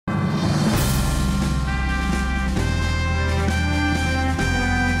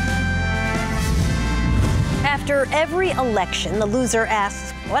After every election, the loser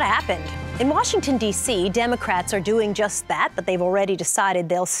asks, what happened? In Washington, D.C., Democrats are doing just that, but they've already decided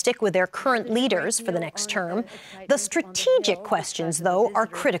they'll stick with their current leaders for the next term. The strategic questions, though, are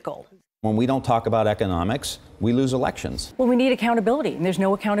critical. When we don't talk about economics, we lose elections. Well, we need accountability, and there's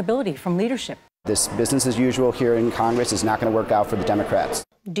no accountability from leadership. This business as usual here in Congress is not going to work out for the Democrats.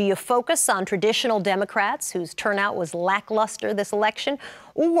 Do you focus on traditional Democrats whose turnout was lackluster this election,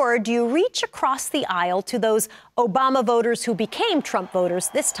 or do you reach across the aisle to those Obama voters who became Trump voters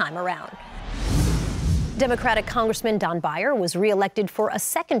this time around? Democratic Congressman Don Beyer was reelected for a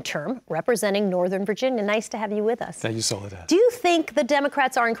second term representing Northern Virginia. Nice to have you with us. Thank you, Soledad. Do you think the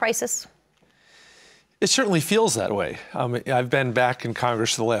Democrats are in crisis? It certainly feels that way. I've been back in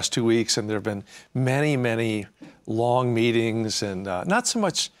Congress the last 2 weeks, and there have been many, many long meetings and not so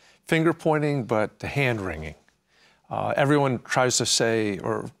much finger pointing, but hand wringing. Everyone tries to say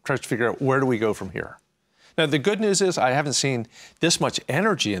or tries to figure out, where do we go from here? Now, the good news is I haven't seen this much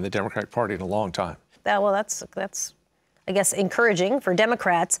energy in the Democratic Party in a long time. Well, that's I guess, encouraging for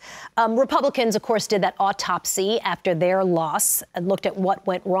Democrats. Republicans, of course, did that autopsy after their loss and looked at what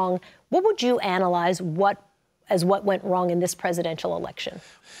went wrong. What would you analyze as what went wrong in this presidential election?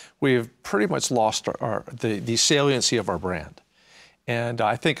 We have pretty much lost the saliency of our brand. And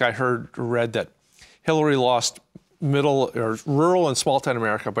I think I read that Hillary lost rural and small-town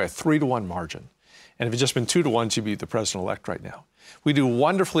America by a 3-to-1 margin. And if it had just been 2-to-1, she'd be the president-elect right now. We do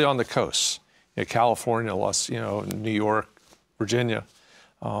wonderfully on the coasts. California lost, New York, Virginia.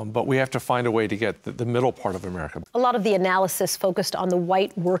 But we have to find a way to get the middle part of America. A lot of the analysis focused on the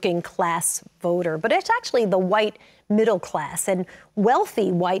white working class voter, but it's actually the white middle class and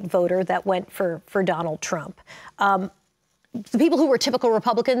wealthy white voter that went for Donald Trump. The people who were typical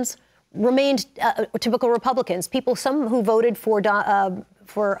Republicans remained typical Republicans. Some who voted for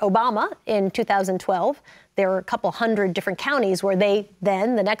Obama in 2012. There were a couple hundred different counties where they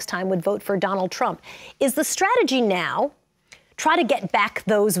then, the next time, would vote for Donald Trump. Is the strategy now try to get back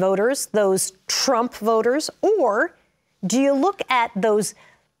those voters, those Trump voters, or do you look at those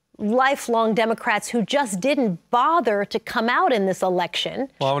lifelong Democrats who just didn't bother to come out in this election?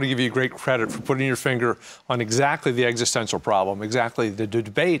 Well, I want to give you great credit for putting your finger on exactly the existential problem, exactly the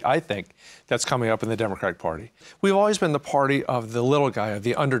debate, I think, that's coming up in the Democratic Party. We've always been the party of the little guy, of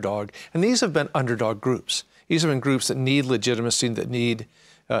the underdog, and these have been underdog groups. These have been groups that need legitimacy, that need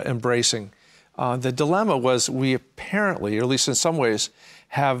embracing. The dilemma was we apparently, or at least in some ways,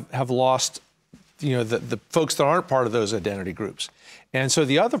 have lost the folks that aren't part of those identity groups. And so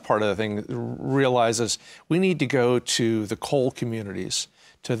the other part of the thing realizes we need to go to the coal communities,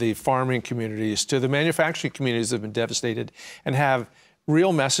 to the farming communities, to the manufacturing communities that have been devastated, and have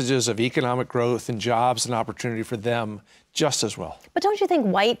real messages of economic growth and jobs and opportunity for them just as well. But don't you think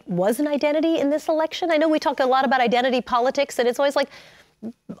white was an identity in this election? I know we talk a lot about identity politics, and it's always like,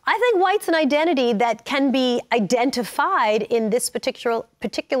 I think white's an identity that can be identified in this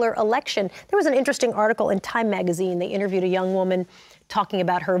particular election. There was an interesting article in Time magazine. They interviewed a young woman talking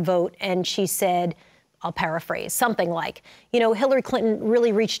about her vote, and she said, I'll paraphrase, something like, Hillary Clinton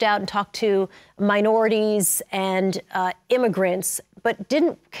really reached out and talked to minorities and immigrants, but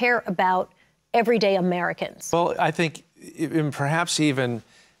didn't care about everyday Americans. Well, I think perhaps even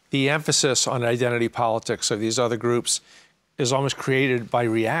the emphasis on identity politics of these other groups is almost created by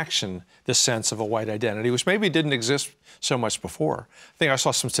reaction, the sense of a white identity, which maybe didn't exist so much before. I think I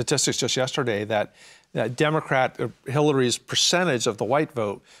saw some statistics just yesterday that Democrat Hillary's percentage of the white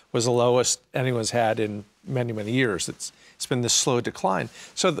vote was the lowest anyone's had in many, many years. It's been this slow decline.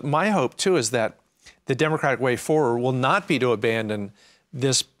 So my hope, too, is that the Democratic way forward will not be to abandon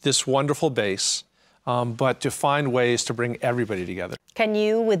this wonderful base, but to find ways to bring everybody together. Can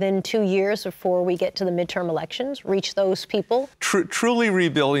you, within 2 years before we get to the midterm elections, reach those people? Truly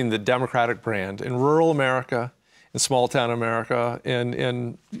rebuilding the Democratic brand in rural America, in small-town America,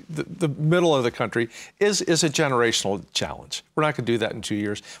 in the middle of the country is a generational challenge. We're not going to do that in 2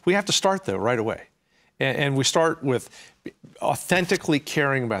 years. We have to start, though, right away. And we start with authentically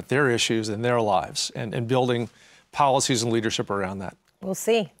caring about their issues and their lives and building policies and leadership around that. We'll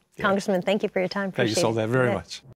see. Yeah. Congressman, thank you for your time. Thank you, Soledad, very much.